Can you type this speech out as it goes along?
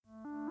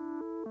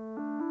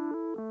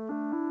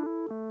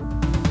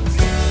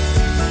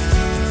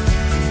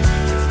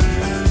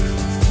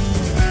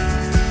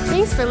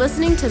Thanks for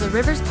listening to the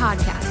Rivers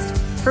Podcast.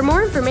 For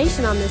more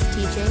information on this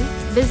teaching,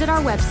 visit our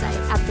website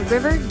at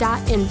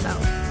theriver.info.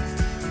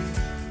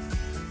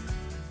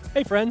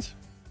 Hey friends,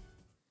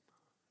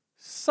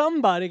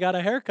 somebody got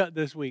a haircut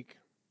this week,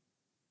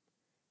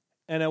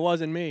 and it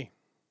wasn't me.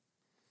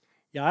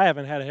 Yeah, I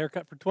haven't had a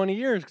haircut for 20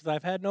 years because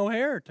I've had no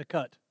hair to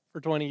cut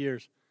for 20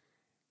 years.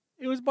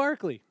 It was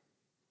Barkley.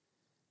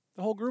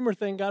 The whole groomer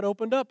thing got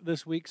opened up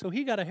this week, so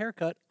he got a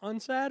haircut on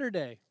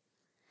Saturday.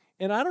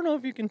 And I don't know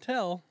if you can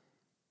tell,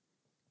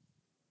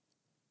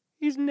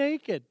 he's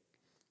naked.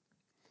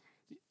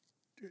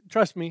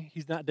 Trust me,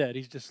 he's not dead,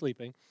 he's just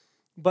sleeping.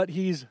 But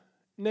he's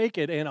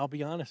naked, and I'll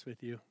be honest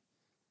with you,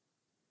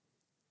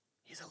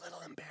 he's a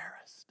little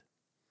embarrassed.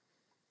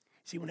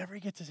 See, whenever he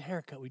gets his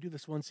haircut, we do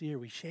this once a year,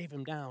 we shave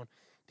him down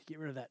to get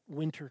rid of that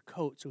winter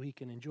coat so he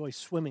can enjoy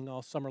swimming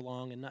all summer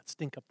long and not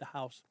stink up the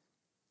house.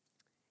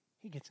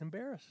 He gets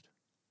embarrassed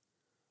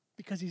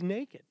because he's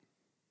naked.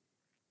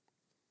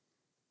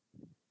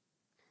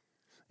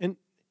 And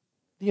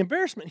the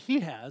embarrassment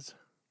he has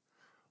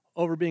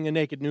over being a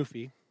naked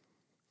Newfie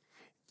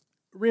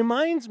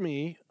reminds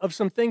me of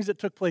some things that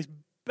took place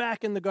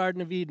back in the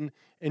Garden of Eden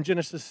in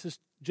Genesis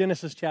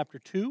chapter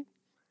 2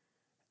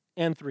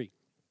 and 3.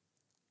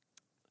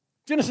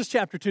 Genesis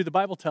chapter 2, the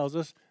Bible tells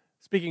us,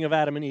 speaking of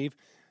Adam and Eve,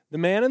 the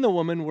man and the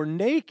woman were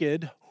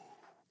naked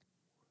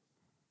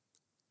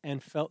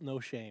and felt no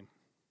shame.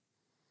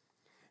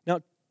 Now,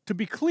 to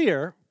be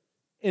clear,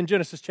 in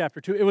Genesis chapter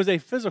 2, it was a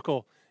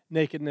physical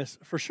nakedness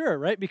for sure,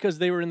 right? Because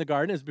they were in the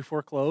garden, it was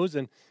before clothes,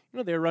 and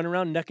they were running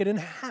around naked and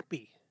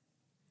happy.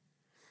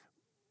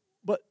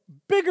 But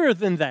bigger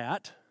than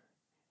that,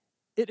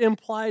 it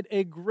implied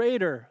a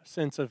greater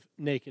sense of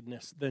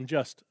nakedness than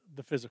just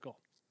the physical.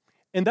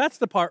 And that's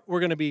the part we're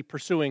going to be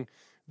pursuing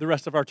the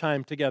rest of our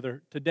time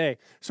together today.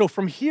 So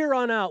from here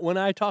on out, when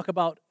I talk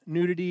about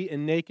nudity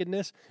and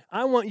nakedness,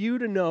 I want you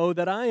to know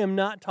that I am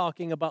not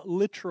talking about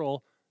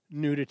literal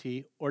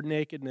nudity or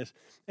nakedness.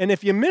 And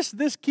if you miss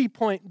this key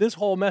point, this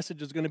whole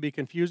message is going to be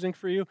confusing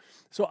for you.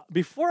 So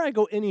before I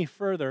go any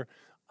further,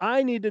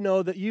 I need to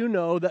know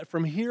that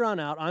from here on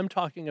out, I'm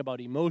talking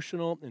about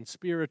emotional and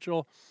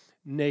spiritual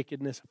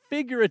nakedness,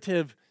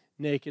 figurative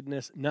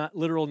nakedness, not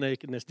literal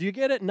nakedness. Do you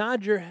get it?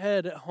 Nod your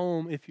head at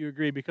home if you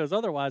agree, because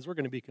otherwise we're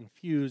going to be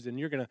confused and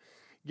you're going to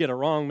get a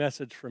wrong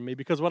message from me.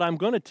 Because what I'm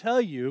going to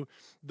tell you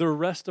the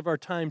rest of our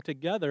time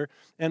together,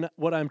 and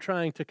what I'm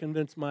trying to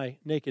convince my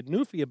naked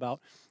Newfie about,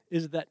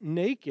 is that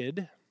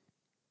naked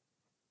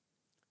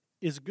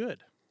is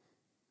good.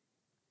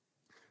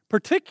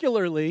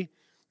 Particularly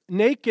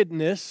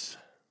nakedness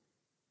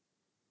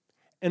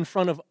in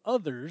front of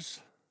others,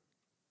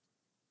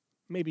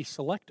 maybe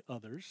select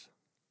others,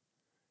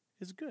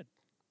 is good.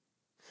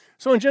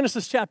 So in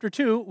Genesis chapter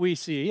 2, we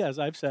see, as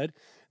I've said,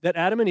 that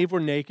Adam and Eve were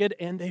naked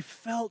and they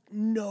felt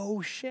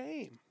no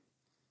shame.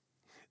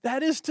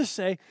 That is to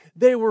say,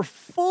 they were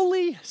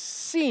fully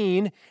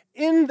seen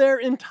in their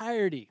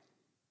entirety.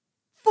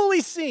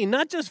 Fully seen,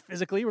 not just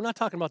physically, we're not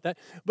talking about that,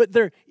 but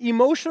their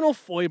emotional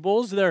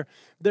foibles, their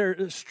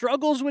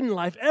struggles in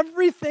life,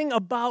 everything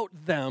about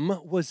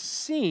them was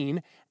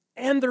seen,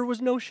 and there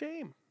was no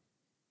shame.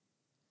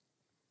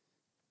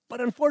 But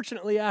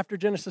unfortunately, after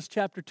Genesis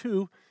chapter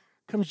 2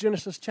 comes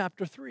Genesis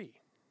chapter 3.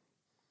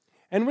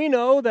 And we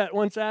know that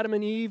once Adam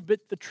and Eve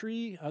bit the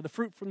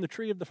fruit from the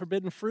tree of the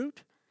forbidden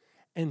fruit,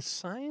 and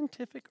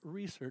scientific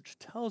research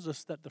tells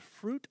us that the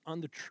fruit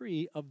on the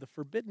tree of the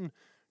forbidden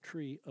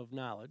tree of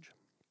knowledge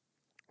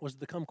was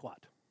the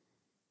kumquat.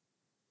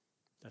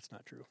 That's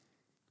not true.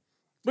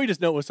 We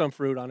just know it was some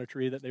fruit on a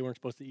tree that they weren't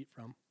supposed to eat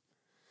from.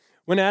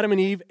 When Adam and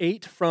Eve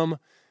ate from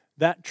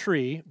that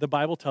tree, the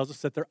Bible tells us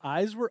that their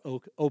eyes were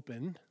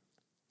opened.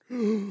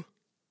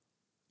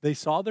 They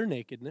saw their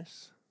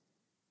nakedness,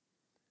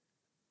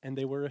 and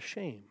they were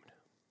ashamed.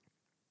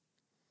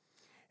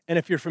 And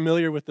if you're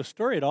familiar with the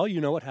story at all,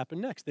 you know what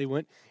happened next. They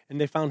went and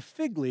they found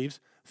fig leaves.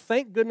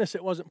 Thank goodness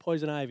it wasn't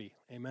poison ivy.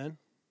 Amen?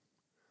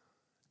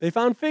 They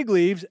found fig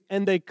leaves,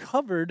 and they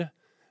covered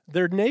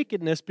their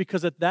nakedness,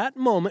 because at that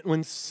moment,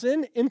 when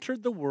sin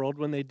entered the world,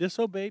 when they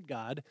disobeyed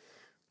God,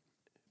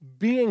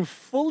 being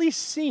fully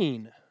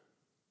seen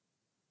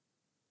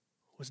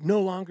was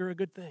no longer a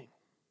good thing.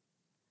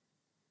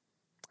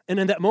 And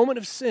in that moment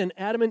of sin,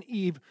 Adam and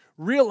Eve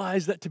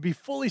realized that to be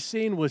fully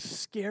seen was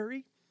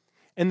scary,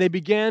 and they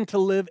began to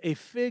live a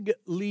fig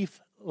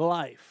leaf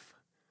life,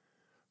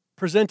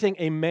 presenting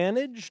a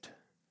managed,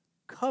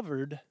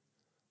 covered,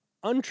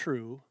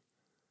 untrue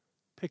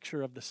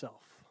picture of the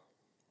self.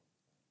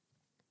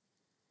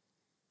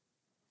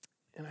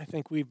 And I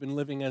think we've been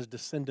living as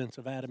descendants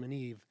of Adam and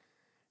Eve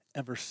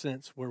ever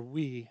since, where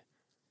we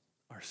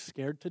are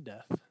scared to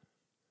death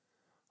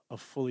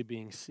of fully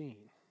being seen.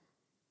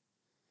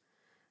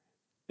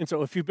 And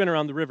so if you've been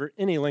around the river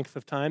any length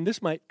of time,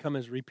 this might come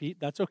as repeat.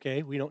 That's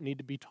okay. We don't need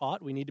to be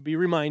taught. We need to be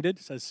reminded,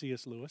 says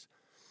C.S. Lewis.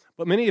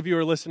 But many of you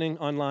are listening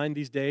online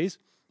these days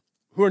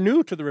who are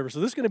new to the river.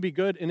 So this is going to be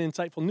good and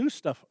insightful new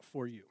stuff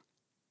for you.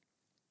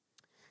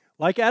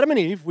 Like Adam and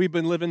Eve, we've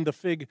been living the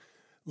fig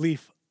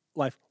leaf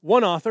life.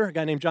 One author, a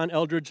guy named John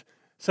Eldredge,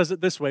 says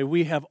it this way: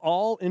 we have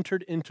all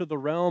entered into the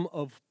realm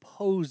of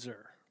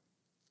poser.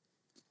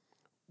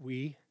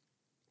 We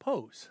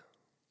pose.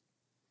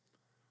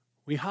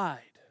 We hide.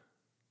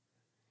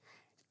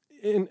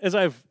 And as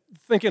I'm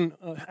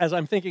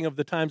thinking of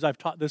the times I've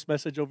taught this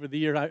message over the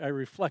year, I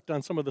reflect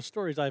on some of the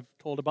stories I've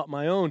told about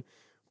my own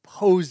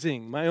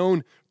posing, my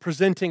own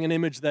presenting an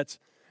image that's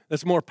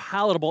more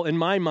palatable in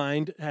my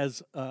mind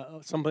as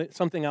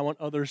something I want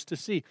others to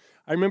see.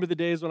 I remember the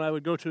days when I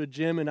would go to a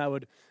gym and I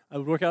would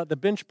work out the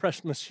bench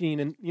press machine,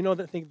 and you know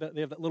that thing that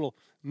they have that little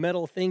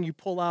metal thing you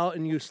pull out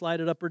and you slide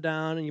it up or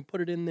down and you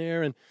put it in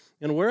there, and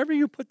wherever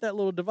you put that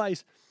little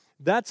device,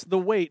 that's the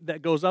weight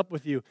that goes up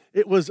with you.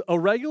 It was a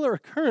regular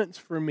occurrence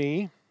for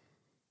me,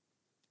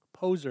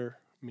 poser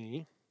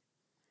me,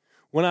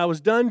 when I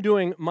was done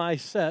doing my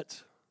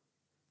sets,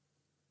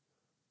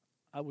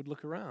 I would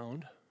look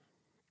around,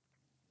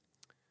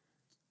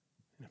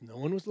 and if no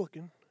one was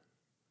looking,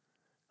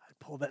 I'd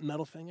pull that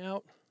metal thing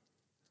out,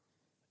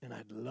 and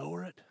I'd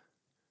lower it,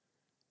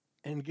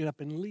 and get up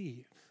and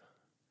leave.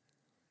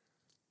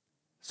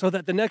 So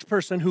that the next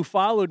person who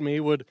followed me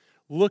would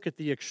look at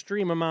the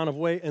extreme amount of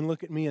weight and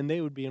look at me, and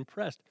they would be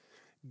impressed.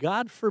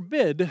 God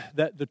forbid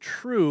that the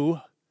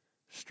true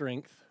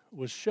strength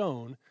was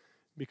shown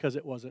because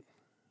it wasn't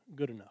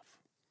good enough.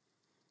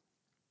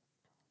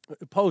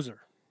 A poser.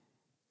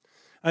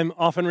 I'm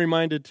often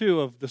reminded, too,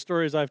 of the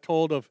stories I've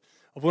told of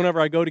whenever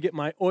I go to get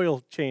my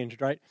oil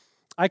changed, right?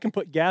 I can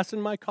put gas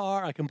in my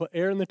car, I can put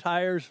air in the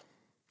tires,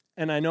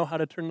 and I know how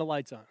to turn the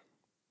lights on.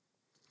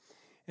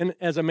 And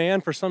as a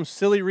man, for some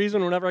silly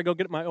reason, whenever I go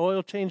get my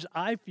oil changed,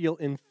 I feel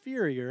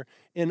inferior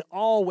in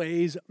all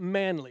ways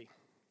manly.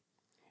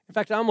 In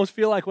fact, I almost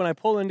feel like when I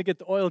pull in to get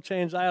the oil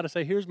changed, I ought to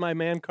say, here's my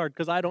man card,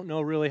 because I don't know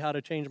really how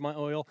to change my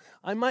oil.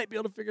 I might be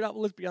able to figure it out,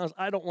 but let's be honest,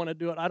 I don't want to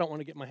do it. I don't want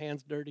to get my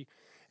hands dirty.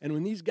 And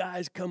when these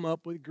guys come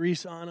up with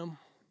grease on them,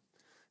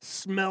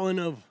 smelling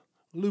of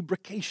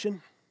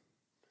lubrication,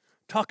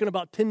 talking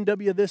about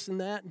 10W this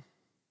and that,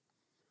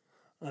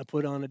 I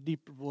put on a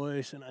deeper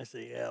voice and I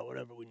say, yeah,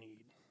 whatever we need.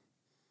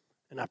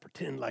 And I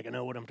pretend like I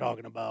know what I'm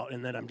talking about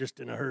and that I'm just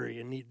in a hurry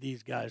and need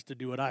these guys to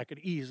do what I could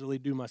easily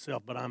do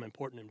myself, but I'm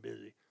important and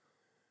busy.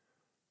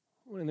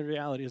 When the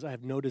reality is I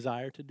have no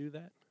desire to do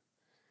that,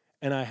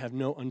 and I have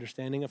no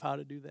understanding of how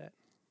to do that.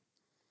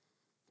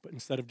 But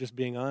instead of just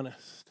being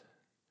honest,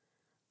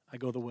 I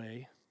go the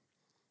way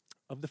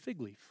of the fig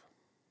leaf.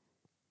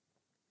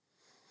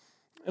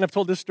 And I've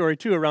told this story,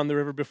 too, around the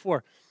river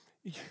before.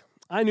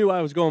 I knew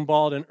I was going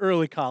bald in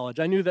early college.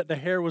 I knew that the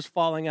hair was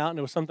falling out, and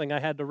it was something I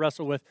had to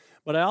wrestle with.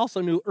 But I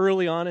also knew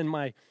early on in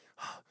my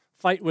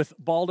fight with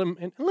baldom,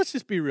 and let's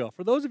just be real.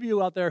 For those of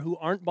you out there who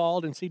aren't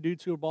bald and see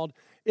dudes who are bald,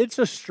 it's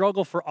a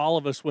struggle for all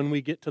of us when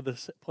we get to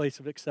this place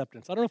of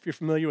acceptance. I don't know if you're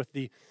familiar with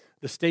the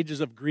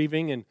stages of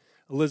grieving and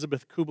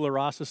Elizabeth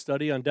Kubler-Ross's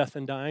study on death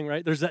and dying,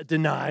 right? There's that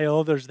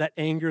denial, there's that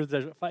anger,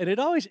 and it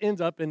always ends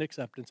up in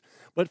acceptance.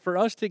 But for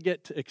us to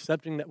get to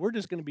accepting that we're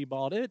just going to be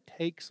bald, it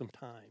takes some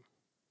time.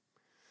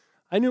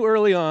 I knew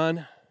early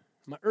on,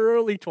 my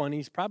early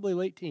 20s, probably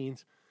late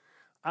teens,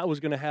 I was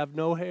going to have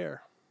no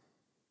hair.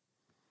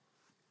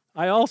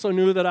 I also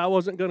knew that I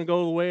wasn't going to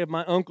go the way of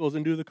my uncles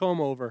and do the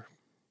comb over,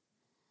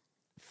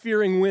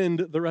 fearing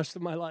wind the rest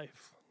of my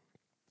life.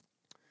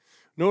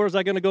 Nor was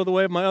I going to go the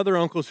way of my other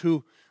uncles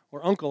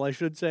or uncle, I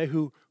should say,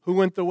 who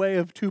went the way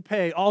of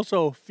toupee,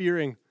 also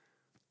fearing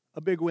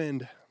a big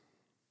wind.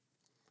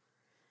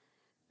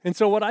 And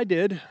so what I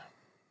did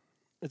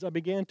is I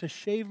began to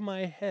shave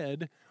my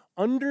head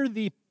under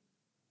the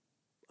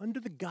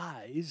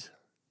guise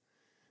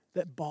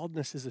that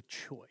baldness is a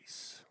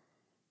choice.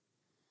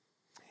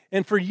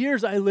 And for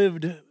years I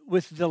lived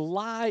with the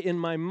lie in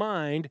my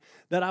mind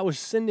that I was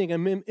sending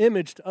an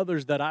image to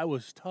others that I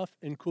was tough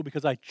and cool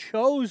because I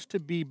chose to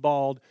be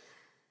bald.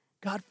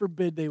 God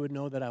forbid they would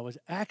know that I was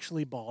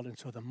actually bald. And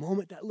so the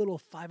moment that little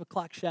 5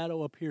 o'clock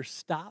shadow up here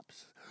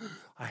stops,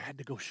 I had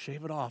to go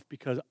shave it off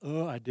because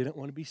I didn't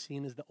want to be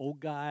seen as the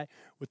old guy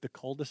with the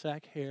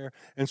cul-de-sac hair.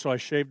 And so I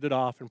shaved it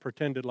off and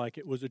pretended like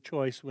it was a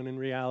choice when in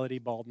reality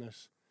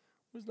baldness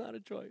was not a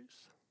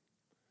choice.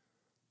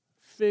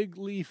 Fig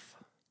leaf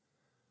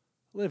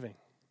living.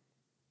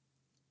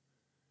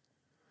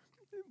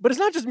 But it's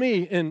not just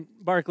me in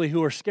Barkley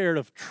who are scared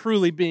of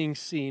truly being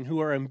seen, who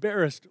are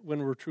embarrassed when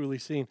we're truly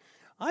seen.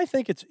 I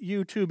think it's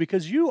you too,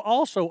 because you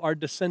also are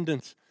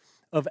descendants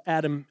of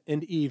Adam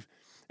and Eve.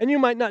 And you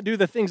might not do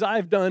the things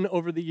I've done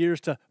over the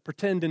years to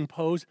pretend and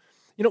pose.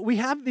 You know, we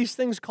have these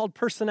things called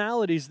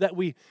personalities that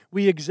we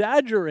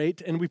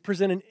exaggerate and we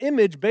present an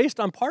image based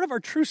on part of our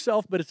true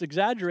self, but it's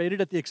exaggerated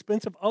at the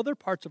expense of other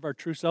parts of our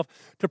true self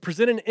to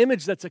present an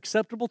image that's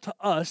acceptable to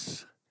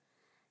us,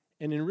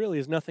 and it really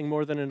is nothing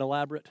more than an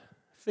elaborate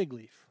fig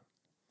leaf.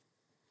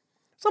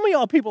 Some of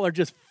y'all people are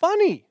just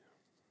funny.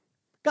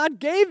 God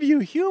gave you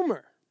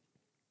humor.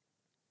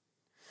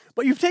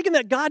 But you've taken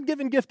that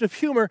God-given gift of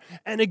humor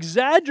and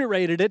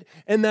exaggerated it,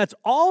 and that's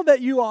all that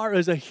you are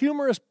as a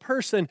humorous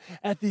person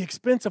at the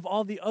expense of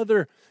all the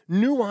other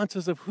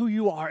nuances of who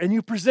you are. And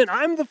you present,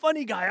 I'm the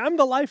funny guy, I'm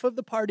the life of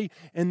the party,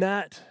 and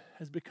that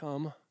has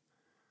become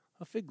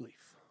a fig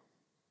leaf.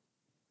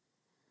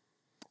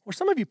 Or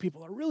some of you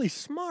people are really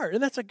smart,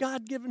 and that's a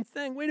God-given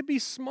thing. Way to be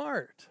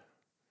smart.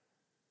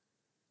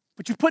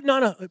 But you've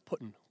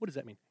what does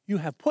that mean? You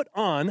have put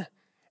on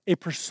a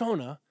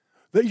persona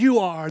that you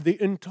are the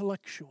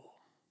intellectual.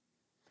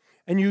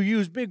 And you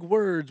use big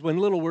words when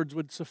little words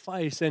would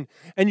suffice. And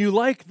you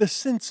like the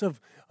sense of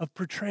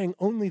portraying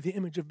only the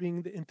image of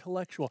being the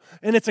intellectual.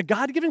 And it's a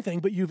God-given thing,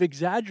 but you've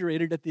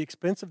exaggerated at the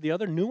expense of the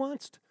other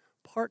nuanced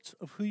parts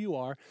of who you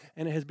are,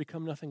 and it has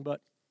become nothing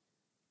but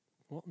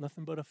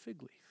a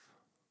fig leaf.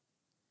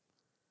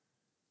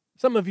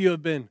 Some of you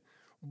have been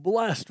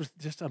blessed with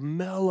just a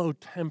mellow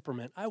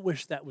temperament. I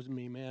wish that was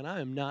me, man.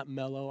 I am not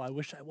mellow. I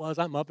wish I was.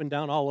 I'm up and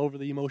down all over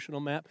the emotional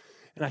map,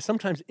 and I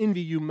sometimes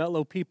envy you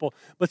mellow people.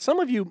 But some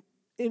of you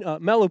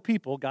mellow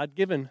people,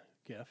 God-given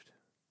gift,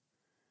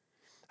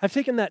 have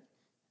taken that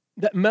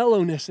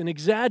mellowness and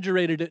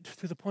exaggerated it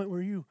to the point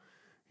where you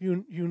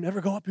never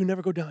go up, you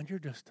never go down. You're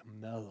just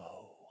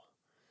mellow,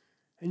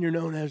 and you're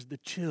known as the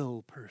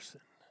chill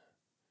person.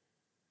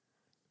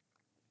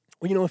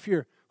 Well, if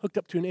you're hooked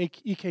up to an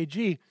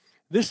EKG,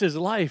 this is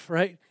life,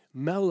 right?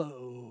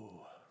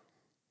 Mellow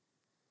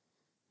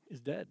is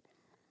dead.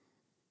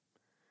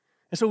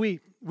 And so we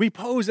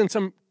pose in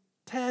some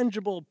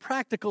tangible,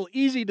 practical,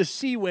 easy to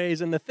see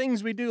ways, and the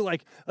things we do,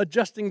 like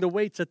adjusting the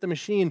weights at the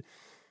machine,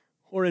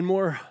 or in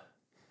more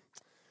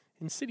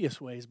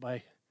insidious ways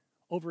by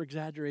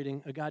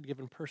over-exaggerating a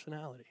God-given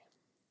personality.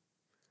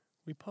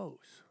 We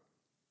pose.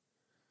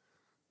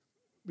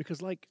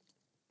 Because like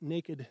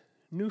naked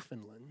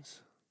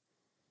Newfoundlands,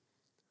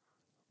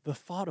 the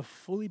thought of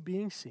fully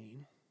being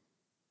seen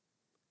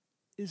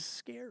is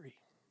scary.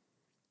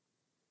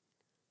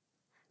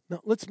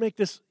 Now, let's make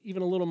this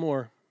even a little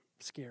more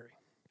scary.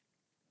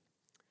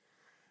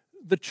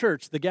 The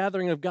church, the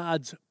gathering of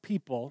God's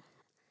people,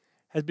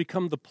 has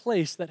become the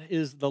place that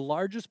is the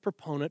largest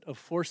proponent of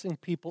forcing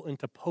people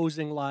into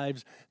posing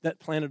lives that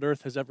planet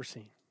Earth has ever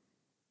seen.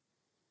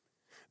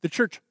 The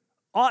church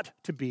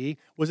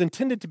was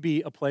intended to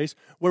be a place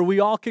where we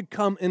all could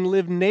come and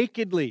live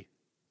nakedly,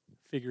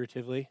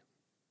 figuratively,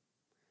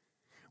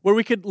 where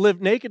we could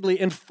live nakedly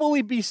and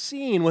fully be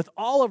seen with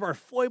all of our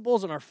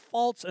foibles and our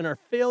faults and our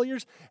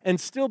failures and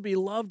still be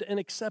loved and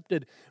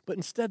accepted. But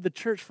instead, the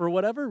church, for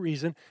whatever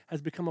reason,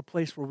 has become a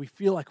place where we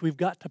feel like we've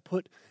got to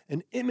put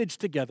an image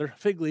together,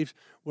 fig leaves,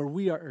 where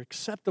we are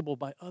acceptable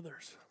by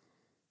others.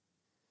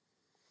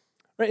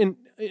 Right? And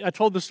I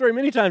told the story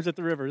many times at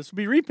the river. This will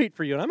be repeat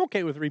for you, and I'm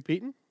okay with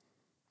repeating.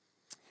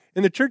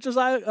 In the churches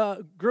I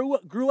grew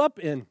up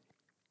in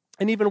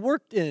and even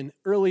worked in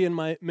early in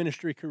my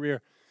ministry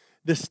career,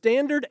 the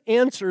standard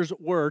answers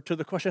were to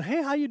the question,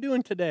 hey, how you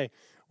doing today?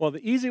 Well, the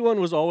easy one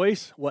was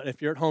always, what,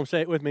 if you're at home,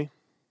 say it with me,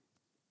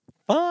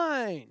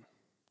 fine.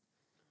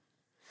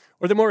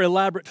 Or the more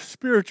elaborate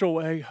spiritual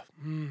way,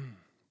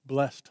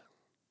 blessed.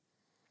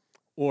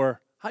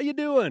 Or, how you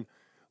doing?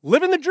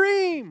 Living the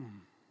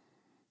dream.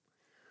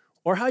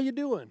 Or, how you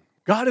doing?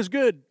 God is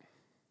good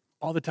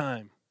all the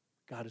time.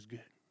 God is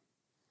good.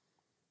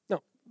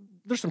 Now,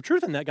 there's some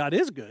truth in that. God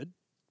is good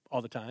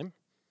all the time.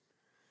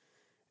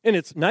 And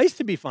it's nice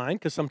to be fine,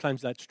 because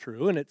sometimes that's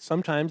true, and it's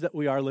sometimes that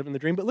we are living the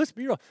dream. But let's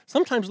be real.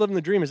 Sometimes living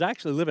the dream is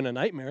actually living a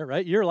nightmare,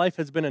 right? Your life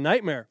has been a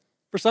nightmare.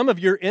 For some of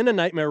you, you're in a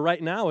nightmare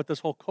right now with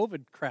this whole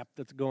COVID crap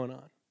that's going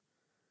on.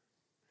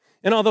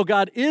 And although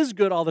God is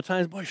good all the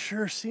time, boy,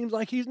 sure seems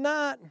like He's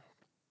not.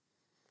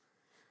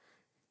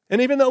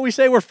 And even though we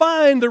say we're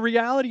fine, the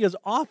reality is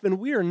often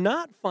we are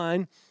not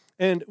fine.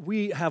 And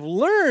we have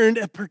learned,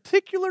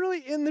 particularly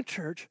in the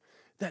church,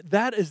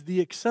 that is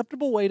the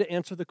acceptable way to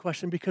answer the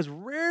question, because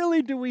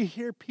rarely do we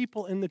hear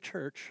people in the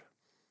church,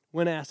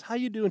 when asked, how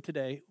you doing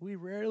today? We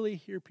rarely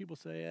hear people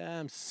say,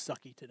 I'm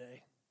sucky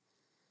today.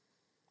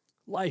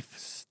 Life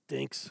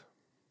stinks.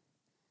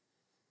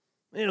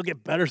 It'll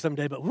get better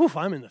someday, but woof,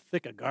 I'm in the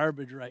thick of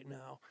garbage right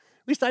now.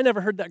 At least I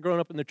never heard that growing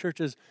up in the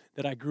churches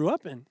that I grew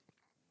up in.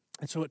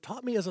 And so it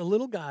taught me as a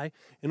little guy,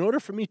 in order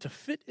for me to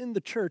fit in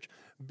the church,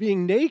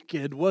 being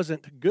naked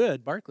wasn't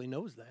good. Barkley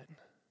knows that.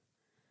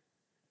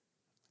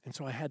 And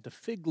so I had to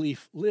fig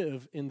leaf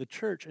live in the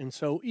church. And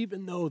so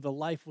even though the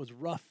life was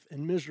rough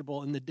and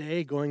miserable in the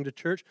day going to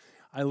church,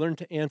 I learned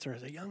to answer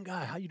as a young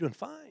guy, how you doing?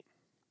 Fine.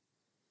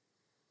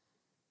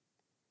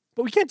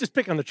 But we can't just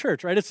pick on the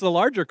church, right? It's the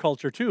larger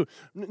culture too.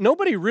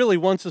 Nobody really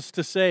wants us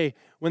to say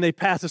when they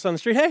pass us on the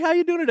street, hey, how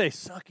you doing today?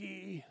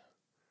 Sucky.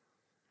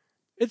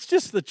 It's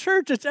just the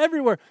church. It's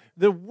everywhere.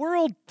 The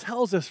world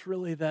tells us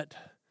really that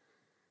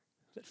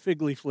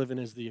fig leaf living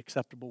is the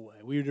acceptable way.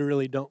 We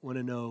really don't want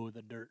to know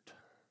the dirt.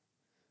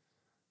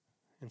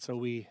 And so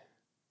we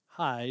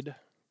hide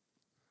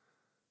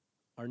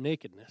our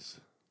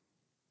nakedness.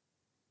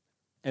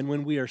 And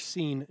when we are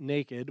seen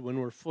naked, when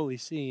we're fully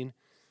seen,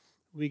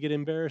 we get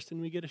embarrassed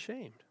and we get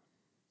ashamed.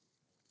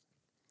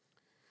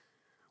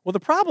 Well, the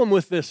problem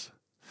with this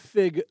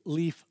fig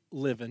leaf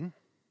living,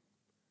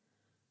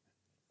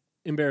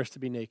 embarrassed to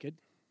be naked,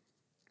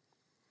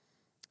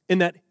 and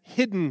that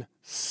hidden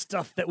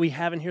stuff that we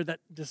have in here that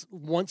just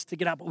wants to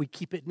get out, but we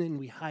keep it in and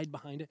we hide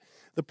behind it.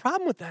 The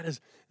problem with that is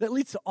that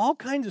leads to all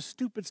kinds of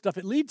stupid stuff.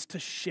 It leads to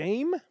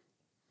shame.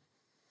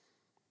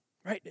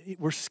 right?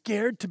 We're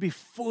scared to be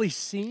fully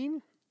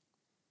seen.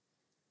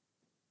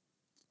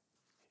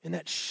 And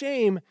that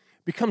shame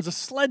becomes a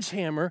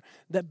sledgehammer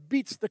that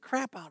beats the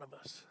crap out of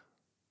us.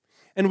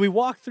 And we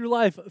walk through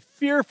life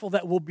fearful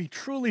that we'll be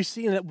truly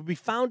seen, that we'll be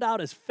found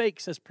out as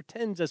fakes, as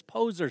pretends, as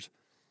posers.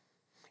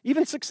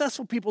 Even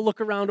successful people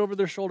look around over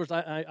their shoulders.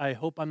 I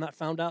hope I'm not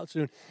found out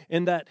soon.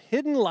 And that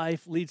hidden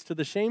life leads to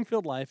the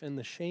shame-filled life, and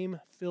the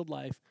shame-filled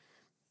life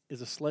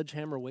is a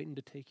sledgehammer waiting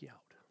to take you out.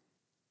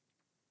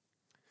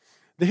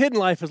 The hidden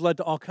life has led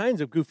to all kinds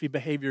of goofy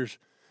behaviors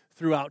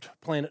throughout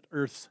planet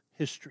Earth's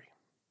history.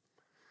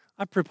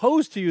 I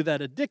propose to you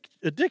that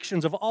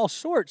addictions of all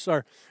sorts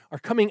are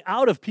coming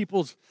out of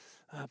people's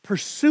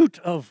pursuit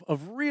of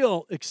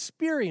real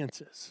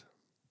experiences.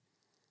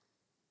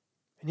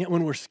 And yet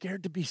when we're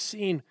scared to be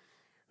seen,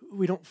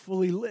 we don't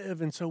fully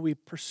live, and so we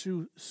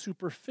pursue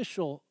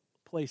superficial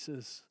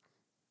places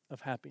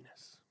of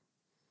happiness.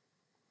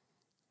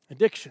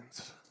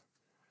 Addictions,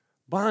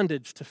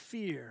 bondage to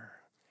fear,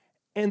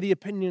 and the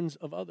opinions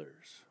of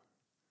others.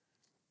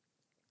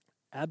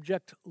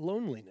 Abject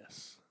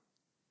loneliness,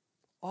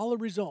 all a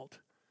result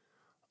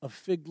of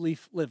fig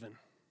leaf living.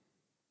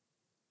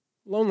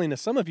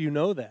 Loneliness, some of you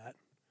know that.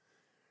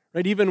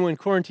 Right? Even when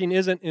quarantine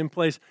isn't in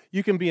place,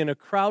 you can be in a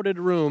crowded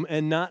room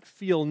and not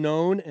feel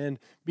known, and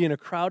be in a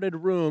crowded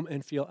room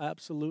and feel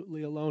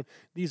absolutely alone.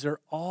 These are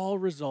all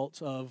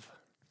results of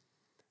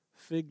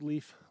fig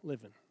leaf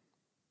living.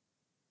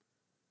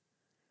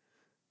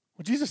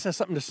 Well, Jesus has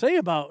something to say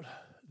about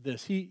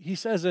this. He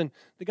says in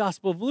the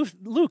Gospel of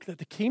Luke that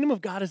the kingdom of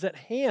God is at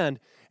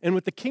hand, and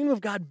with the kingdom of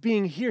God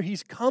being here,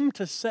 he's come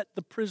to set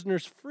the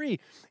prisoners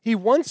free. He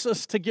wants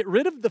us to get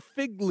rid of the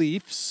fig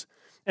leaves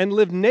and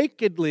live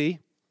nakedly.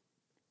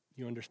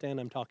 You understand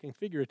I'm talking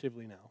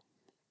figuratively now.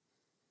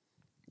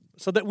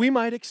 So that we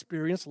might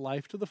experience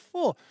life to the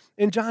full.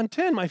 In John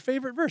 10, my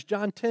favorite verse,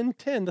 John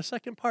 10:10, the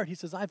second part, he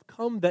says, I've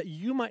come that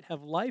you might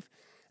have life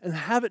and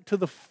have it to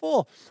the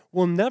full.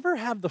 We'll never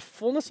have the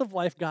fullness of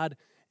life God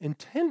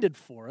intended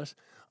for us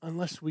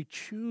unless we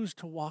choose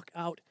to walk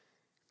out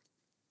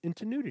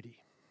into nudity,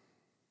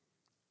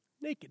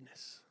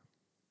 nakedness.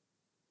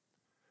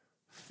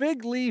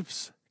 Fig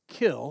leaves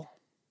kill.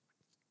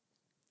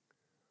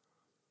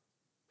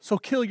 So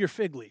kill your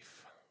fig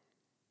leaf.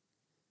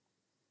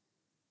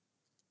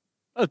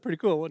 That was pretty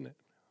cool, wasn't it?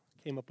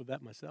 Came up with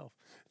that myself.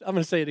 I'm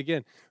going to say it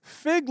again.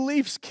 Fig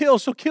leaves kill,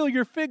 so kill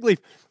your fig leaf.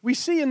 We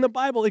see in the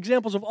Bible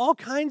examples of all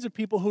kinds of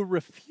people who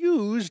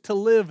refuse to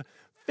live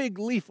fig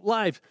leaf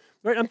lives.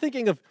 Right? I'm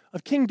thinking of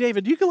King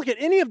David. You can look at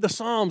any of the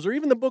Psalms or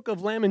even the book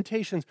of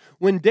Lamentations.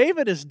 When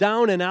David is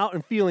down and out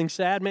and feeling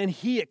sad, man,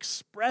 he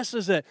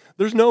expresses it.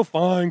 There's no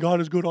fine,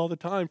 God is good all the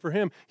time for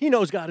him. He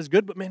knows God is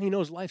good, but man, he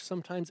knows life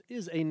sometimes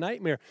is a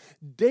nightmare.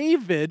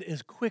 David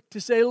is quick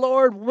to say,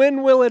 Lord,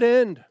 when will it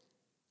end?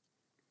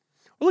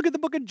 Look at the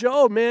book of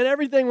Job, man.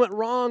 Everything went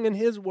wrong in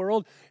his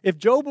world. If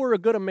Job were a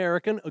good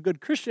American, a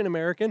good Christian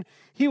American,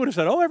 he would have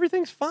said, oh,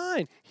 everything's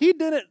fine. He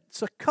didn't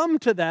succumb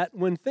to that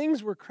when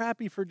things were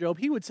crappy for Job.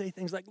 He would say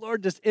things like,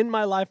 Lord, just end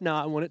my life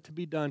now. I want it to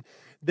be done.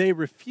 They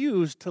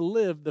refused to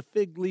live the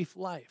fig leaf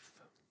life.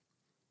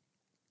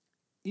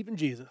 Even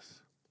Jesus,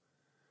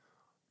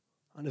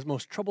 on his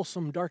most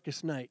troublesome,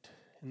 darkest night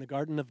in the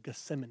Garden of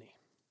Gethsemane,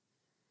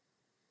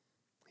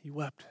 he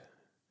wept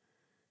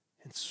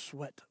and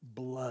sweat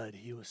blood.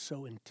 He was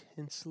so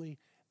intensely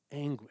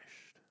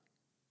anguished.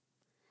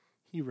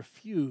 He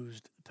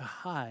refused to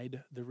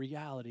hide the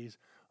realities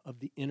of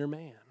the inner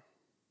man.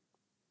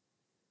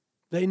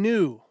 They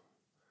knew,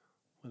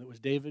 whether it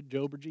was David,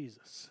 Job, or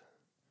Jesus,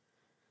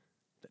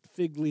 that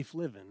fig leaf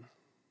living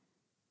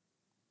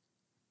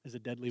is a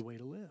deadly way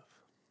to live.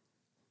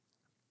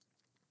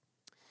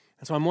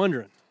 And so I'm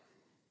wondering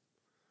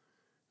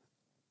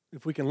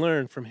if we can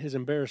learn from his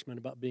embarrassment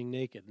about being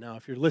naked. Now,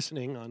 if you're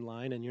listening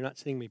online and you're not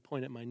seeing me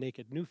point at my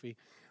naked Newfie,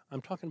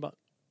 I'm talking about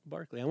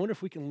Barkley. I wonder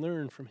if we can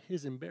learn from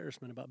his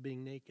embarrassment about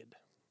being naked.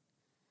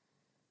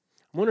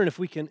 I'm wondering if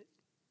we can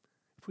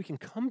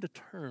come to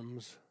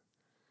terms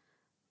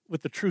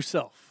with the true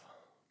self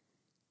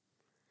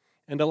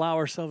and allow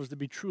ourselves to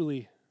be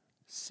truly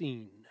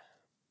seen.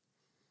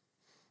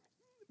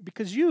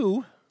 Because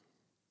you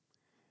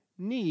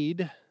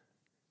need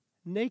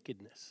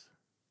nakedness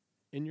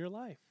in your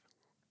life.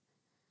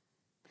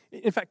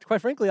 In fact,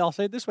 quite frankly, I'll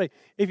say it this way.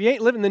 If you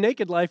ain't living the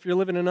naked life, you're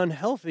living an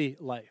unhealthy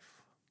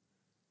life.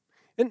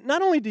 And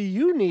not only do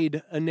you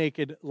need a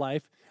naked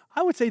life,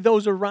 I would say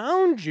those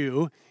around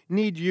you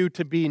need you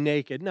to be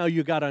naked. Now,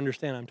 you got to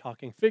understand I'm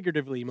talking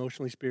figuratively,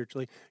 emotionally,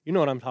 spiritually. You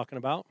know what I'm talking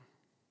about.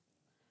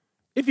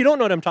 If you don't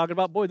know what I'm talking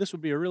about, boy, this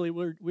would be a really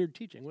weird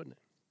teaching, wouldn't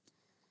it?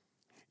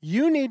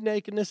 You need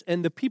nakedness,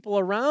 and the people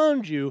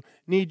around you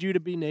need you to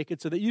be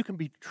naked so that you can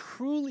be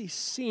truly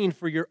seen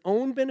for your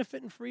own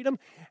benefit and freedom.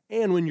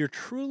 And when you're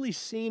truly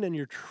seen and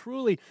you're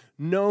truly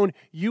known,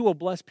 you will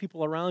bless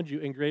people around you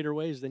in greater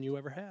ways than you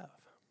ever have.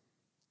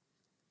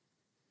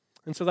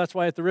 And so that's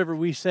why at the River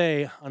we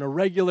say on a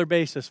regular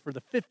basis for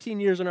the 15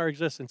 years in our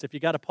existence, if you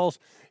got a pulse,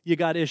 you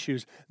got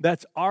issues.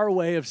 That's our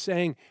way of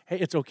saying, hey,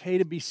 it's okay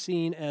to be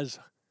seen as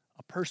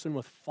a person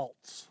with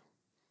faults.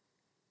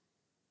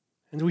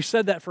 And we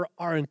said that for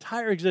our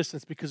entire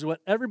existence because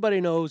what everybody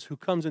knows who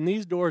comes in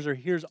these doors or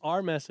hears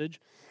our message,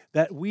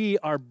 that we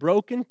are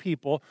broken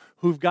people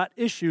who've got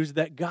issues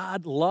that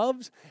God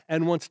loves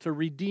and wants to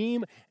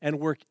redeem and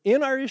work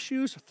in our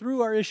issues,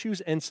 through our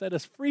issues, and set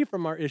us free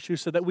from our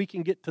issues so that we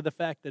can get to the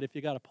fact that if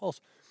you got a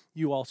pulse,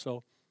 you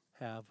also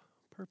have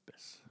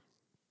purpose.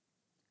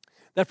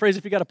 That phrase,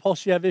 if you got a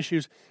pulse, you have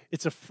issues,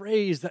 it's a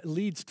phrase that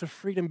leads to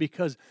freedom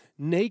because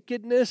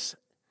nakedness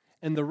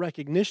and the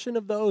recognition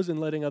of those and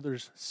letting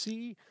others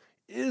see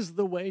is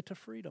the way to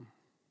freedom.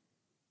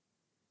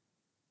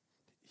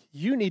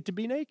 You need to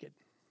be naked.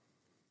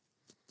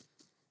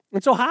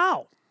 And so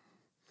how?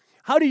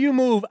 How do you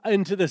move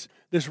into this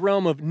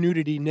realm of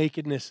nudity,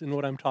 nakedness, and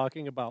what I'm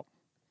talking about?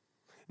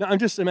 Now, I'm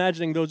just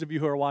imagining those of you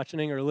who are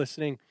watching or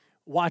listening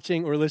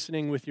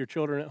with your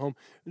children at home,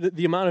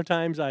 the amount of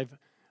times I've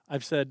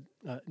said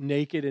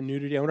naked and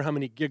nudity, I wonder how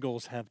many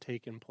giggles have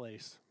taken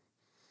place.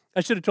 I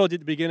should have told you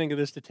at the beginning of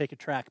this to take a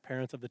track,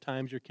 parents, of the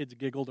times your kids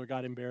giggled or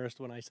got embarrassed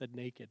when I said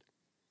naked.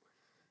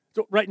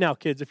 So right now,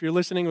 kids, if you're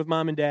listening with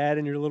mom and dad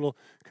and you're a little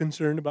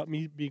concerned about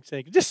me being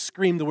naked, just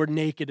scream the word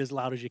naked as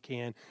loud as you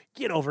can.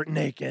 Get over it,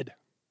 naked.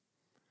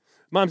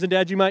 Moms and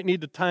dads, you might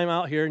need to time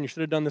out here, and you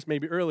should have done this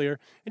maybe earlier,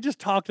 and just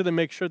talk to them,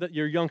 make sure that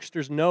your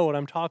youngsters know what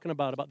I'm talking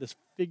about this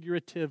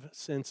figurative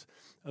sense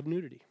of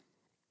nudity.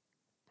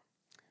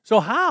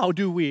 So how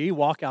do we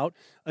walk out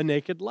a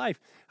naked life?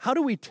 How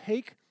do we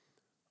take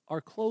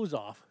our clothes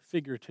off,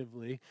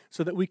 figuratively,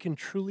 so that we can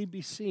truly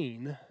be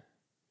seen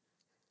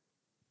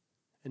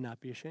and not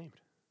be ashamed?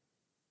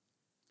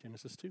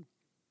 Genesis 2.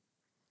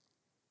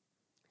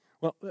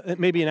 Well,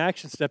 maybe an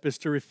action step is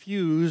to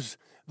refuse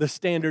the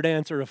standard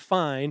answer of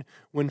fine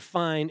when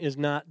fine is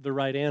not the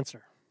right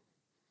answer.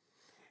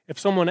 If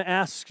someone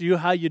asks you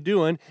how you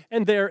doing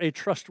and they're a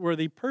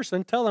trustworthy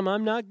person, tell them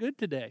I'm not good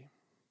today.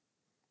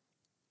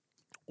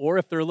 Or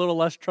if they're a little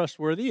less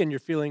trustworthy and you're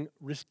feeling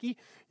risky,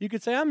 you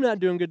could say, I'm not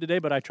doing good today,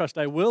 but I trust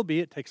I will be.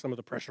 It takes some of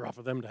the pressure off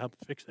of them to help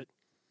fix it.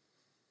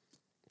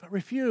 But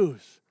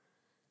refuse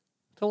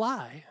to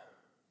lie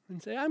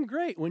and say, I'm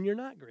great when you're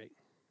not great.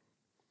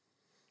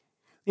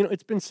 You know,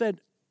 it's been said,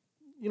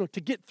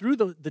 to get through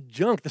the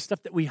junk, the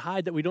stuff that we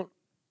hide that we don't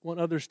want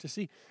others to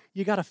see,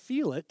 you got to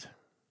feel it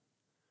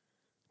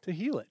to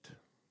heal it.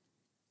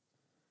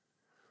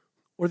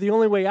 Or the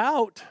only way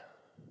out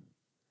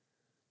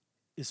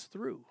is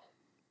through.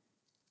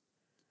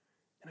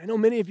 And I know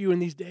many of you in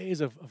these days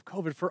of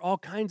COVID, for all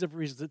kinds of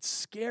reasons, it's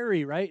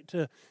scary, right,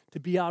 to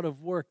be out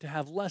of work, to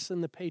have less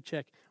in the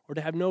paycheck, or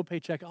to have no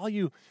paycheck. All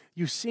you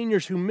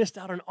seniors who missed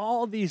out on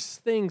all these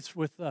things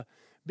with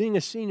being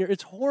a senior,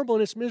 it's horrible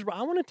and it's miserable.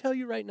 I want to tell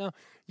you right now,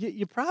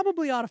 you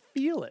probably ought to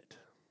feel it.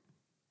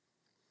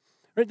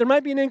 Right? There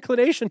might be an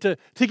inclination to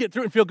get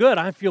through and feel good.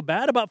 I feel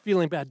bad about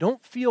feeling bad.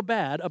 Don't feel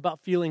bad about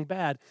feeling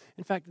bad.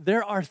 In fact,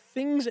 there are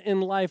things in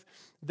life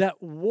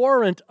that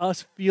warrant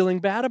us feeling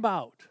bad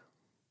about.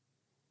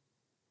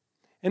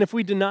 And if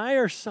we deny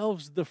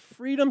ourselves the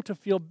freedom to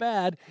feel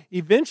bad,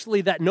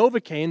 eventually that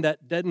Novocaine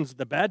that deadens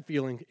the bad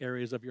feeling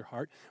areas of your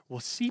heart will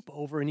seep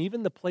over, and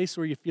even the place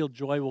where you feel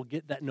joy will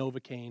get that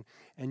Novocaine,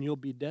 and you'll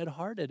be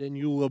dead-hearted and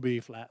you will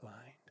be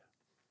flatlined.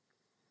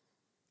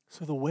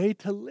 So the way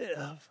to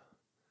live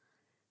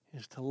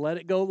is to let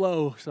it go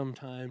low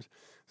sometimes.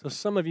 So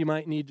some of you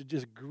might need to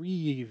just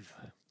grieve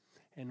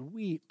and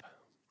weep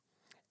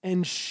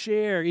and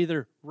share,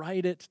 either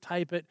write it,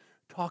 type it,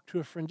 talk to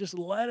a friend, just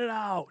let it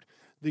out.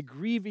 The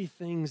grievy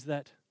things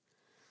that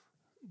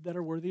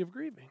are worthy of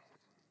grieving.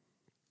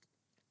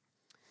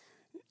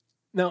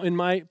 Now, in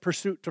my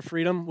pursuit to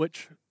freedom,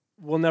 which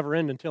will never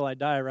end until I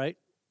die, right?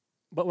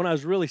 But when I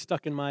was really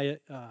stuck in my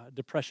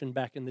depression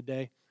back in the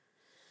day,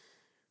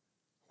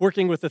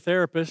 working with a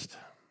therapist,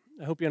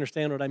 I hope you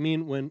understand what I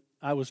mean when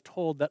I was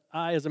told that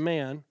I, as a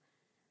man,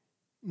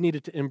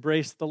 needed to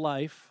embrace the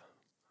life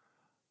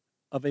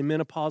of a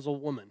menopausal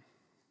woman.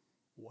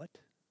 What?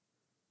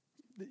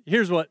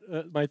 Here's what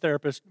my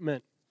therapist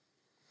meant.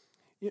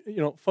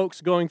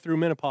 Folks going through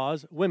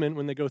menopause, women,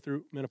 when they go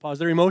through menopause,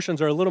 their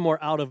emotions are a little more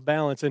out of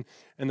balance, and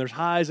there's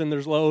highs and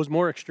there's lows,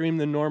 more extreme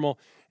than normal.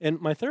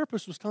 And my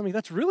therapist was telling me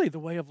that's really the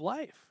way of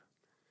life.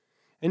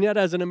 And yet,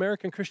 as an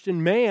American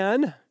Christian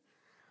man,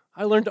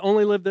 I learned to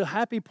only live the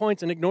happy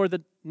points and ignore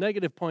the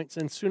negative points,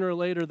 and sooner or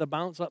later, the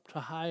bounce up to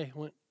high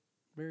went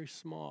very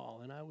small,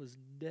 and I was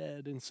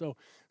dead. And so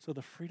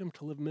the freedom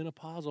to live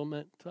menopausal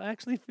meant to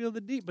actually feel the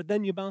deep, but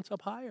then you bounce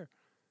up higher.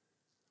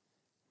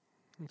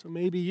 And so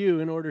maybe you,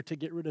 in order to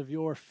get rid of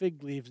your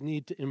fig leaves,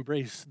 need to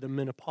embrace the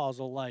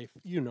menopausal life.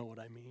 You know what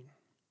I mean.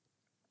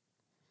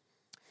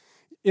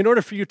 In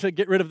order for you to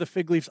get rid of the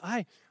fig leaves,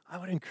 I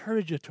would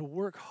encourage you to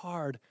work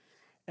hard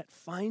at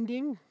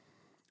finding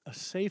a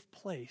safe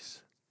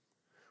place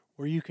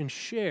where you can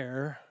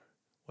share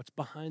what's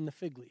behind the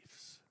fig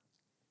leaves.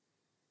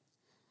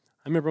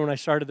 I remember when I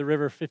started the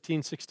river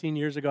 15, 16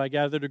 years ago, I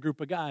gathered a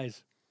group of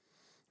guys.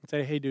 and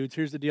say, hey, dudes,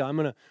 here's the deal. I'm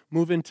going to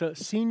move into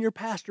senior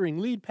pastoring,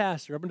 lead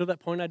pastor. Up until that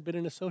point, I'd been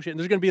an associate. And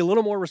there's going to be a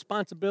little more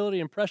responsibility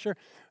and pressure.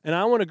 And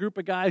I want a group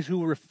of guys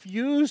who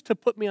refuse to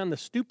put me on the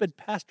stupid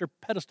pastor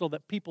pedestal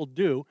that people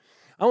do.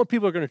 I want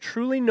people who are going to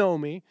truly know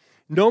me,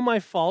 know my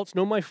faults,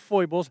 know my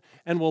foibles,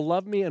 and will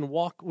love me and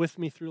walk with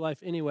me through life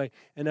anyway.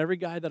 And every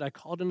guy that I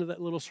called into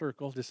that little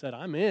circle just said,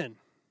 I'm in.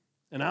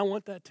 And I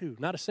want that too.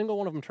 Not a single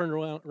one of them turned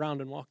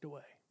around and walked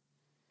away.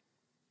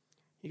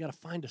 You got to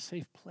find a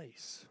safe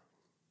place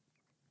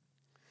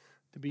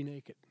to be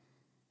naked.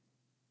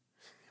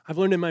 I've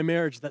learned in my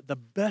marriage that the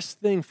best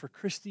thing for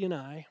Christy and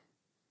I,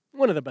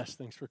 one of the best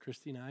things for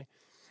Christy and I,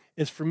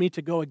 is for me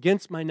to go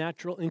against my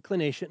natural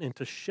inclination and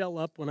to shell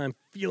up when I'm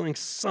feeling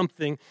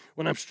something,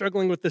 when I'm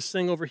struggling with this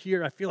thing over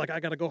here. I feel like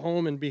I got to go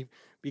home and be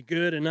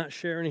good and not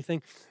share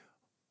anything.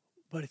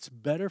 But it's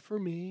better for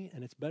me,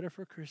 and it's better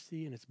for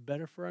Christy, and it's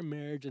better for our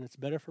marriage, and it's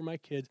better for my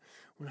kids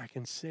when I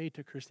can say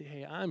to Christy,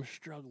 hey, I'm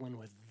struggling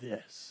with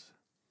this.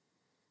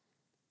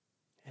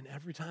 And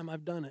every time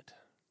I've done it,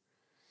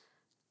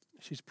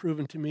 she's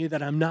proven to me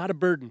that I'm not a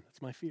burden.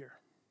 That's my fear.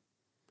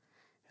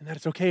 And that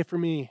it's okay for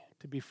me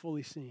to be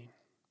fully seen.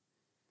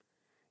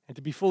 And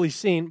to be fully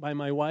seen by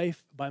my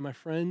wife, by my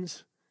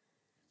friends,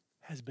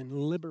 has been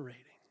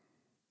liberating.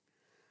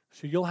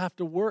 So you'll have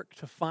to work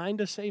to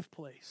find a safe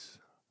place.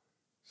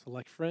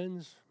 Select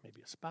friends,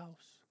 maybe a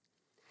spouse.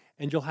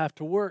 And you'll have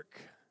to work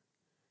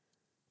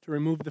to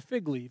remove the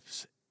fig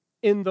leaves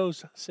in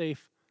those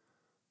safe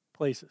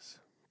places.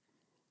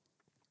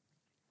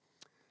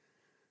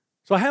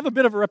 So I have a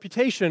bit of a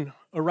reputation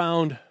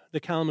around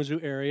the Kalamazoo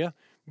area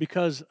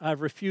because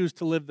I've refused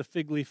to live the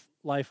fig leaf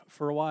life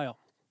for a while.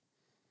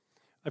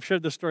 I've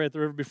shared this story at the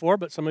river before,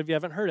 but some of you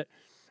haven't heard it.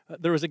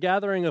 There was a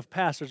gathering of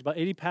pastors, about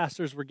 80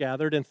 pastors were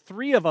gathered, and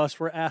 3 of us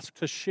were asked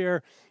to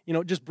share,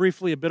 just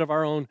briefly a bit of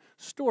our own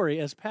story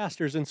as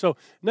pastors. And so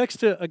next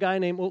to a guy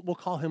named, we'll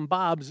call him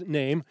Bob's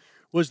name,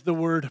 was the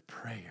word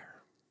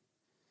prayer.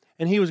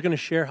 And he was going to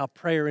share how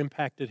prayer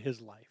impacted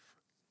his life.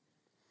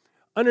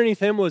 Underneath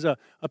him was a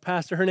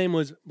pastor, her name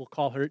was, we'll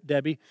call her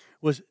Debbie,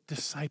 was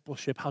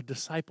discipleship, how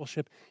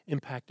discipleship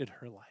impacted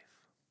her life.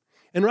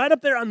 And right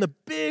up there on the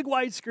big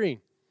white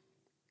screen,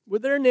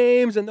 with their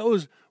names and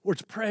those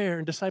words, prayer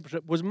and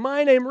discipleship, was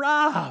my name,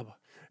 Rob.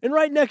 And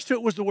right next to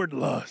it was the word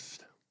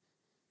lust.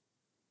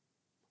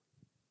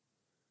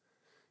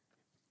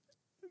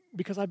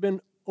 Because I've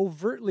been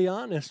overtly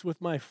honest with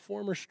my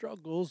former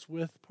struggles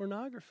with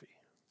pornography.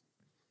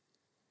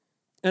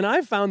 And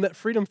I found that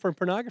freedom from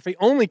pornography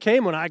only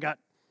came when I got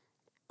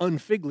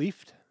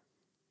unfig-leafed.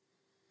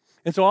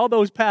 And so all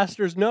those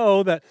pastors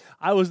know that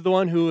I was the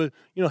one who,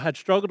 had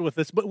struggled with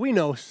this. But we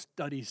know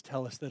studies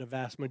tell us that a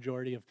vast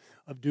majority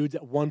of dudes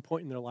at one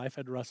point in their life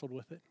had wrestled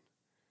with it.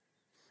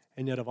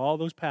 And yet of all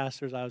those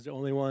pastors, I was the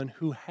only one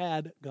who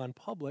had gone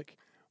public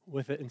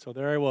with it. And so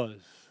there I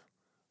was,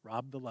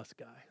 Rob the lust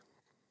guy.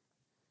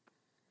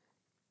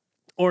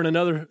 Or in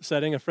another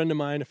setting, a friend of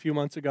mine a few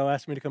months ago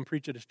asked me to come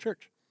preach at his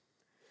church.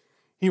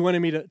 He wanted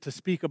me to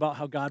speak about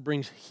how God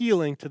brings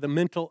healing to the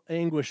mental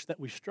anguish that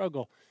we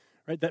struggle,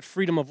 right? That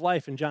freedom of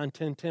life in John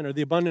 10:10, or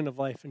the abundant of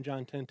life in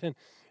John 10:10.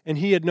 And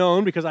he had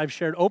known, because I've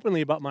shared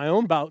openly about my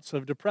own bouts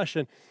of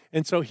depression,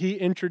 and so he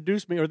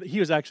introduced me, or he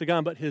was actually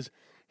gone, but his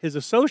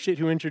associate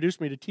who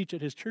introduced me to teach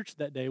at his church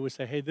that day would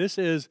say, hey, this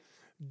is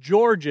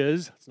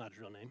George's, it's not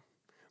his real name,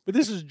 but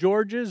this is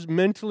George's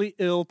mentally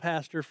ill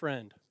pastor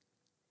friend.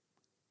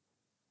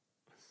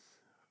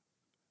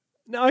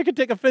 Now, I could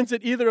take offense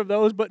at either of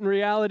those, but in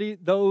reality,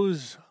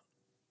 those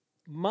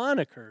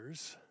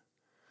monikers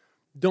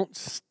don't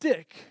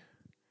stick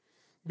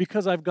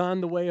because I've gone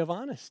the way of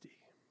honesty.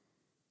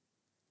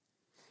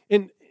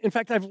 In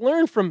fact, I've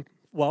learned from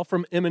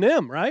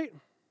Eminem, right?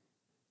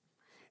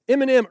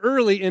 Eminem,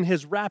 early in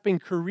his rapping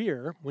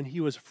career, when he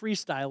was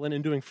freestyling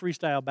and doing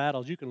freestyle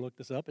battles, you can look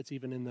this up, it's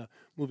even in the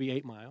movie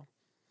 8 Mile,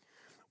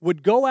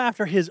 would go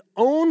after his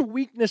own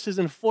weaknesses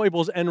and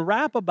foibles and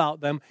rap about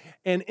them,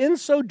 and in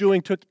so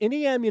doing took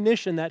any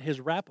ammunition that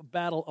his rap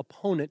battle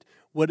opponent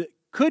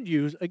could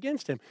use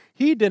against him.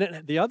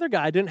 The other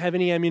guy didn't have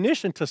any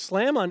ammunition to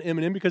slam on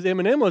Eminem because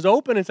Eminem was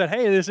open and said,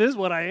 hey, this is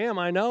what I am,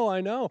 I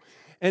know.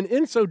 And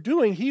in so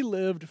doing, he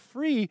lived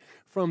free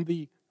from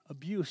the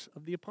abuse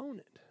of the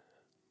opponent.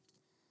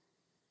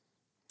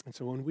 And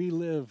so when we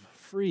live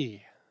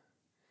free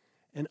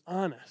and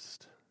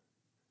honest,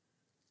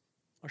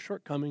 our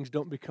shortcomings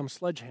don't become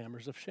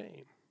sledgehammers of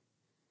shame.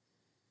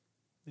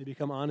 They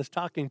become honest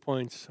talking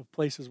points of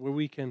places where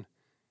we can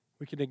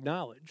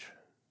acknowledge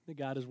that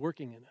God is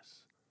working in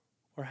us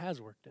or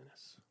has worked in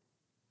us.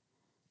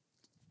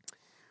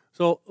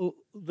 So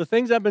the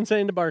things I've been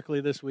saying to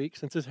Barkley this week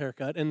since his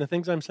haircut and the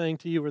things I'm saying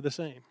to you are the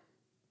same.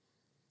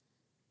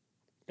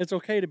 It's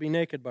okay to be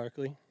naked,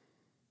 Barkley.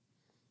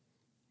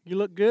 You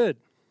look good.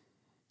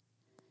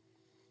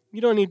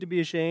 You don't need to be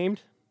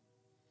ashamed.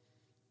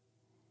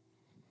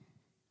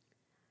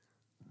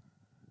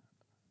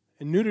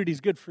 And nudity is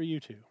good for you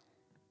too.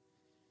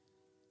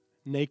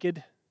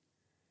 Naked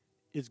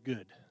is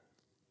good.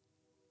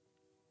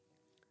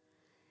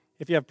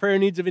 If you have prayer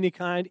needs of any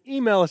kind,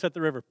 email us at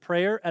the river,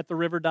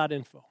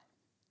 prayer@theriver.info.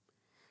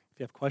 If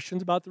you have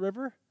questions about the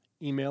river,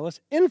 email us,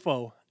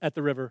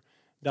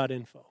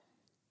 info@theriver.info.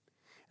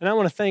 And I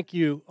want to thank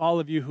you,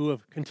 all of you who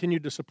have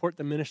continued to support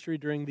the ministry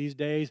during these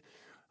days.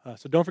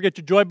 So don't forget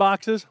your joy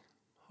boxes.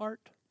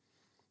 Heart.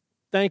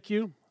 Thank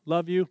you.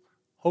 Love you.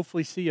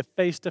 Hopefully see you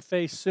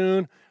face-to-face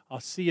soon. I'll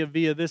see you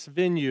via this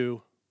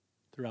venue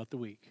throughout the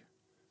week.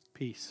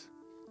 Peace.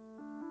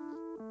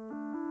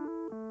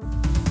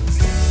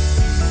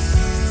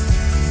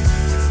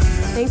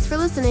 Thanks for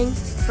listening.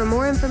 For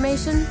more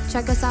information,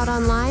 check us out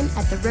online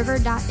at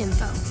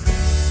theriver.info.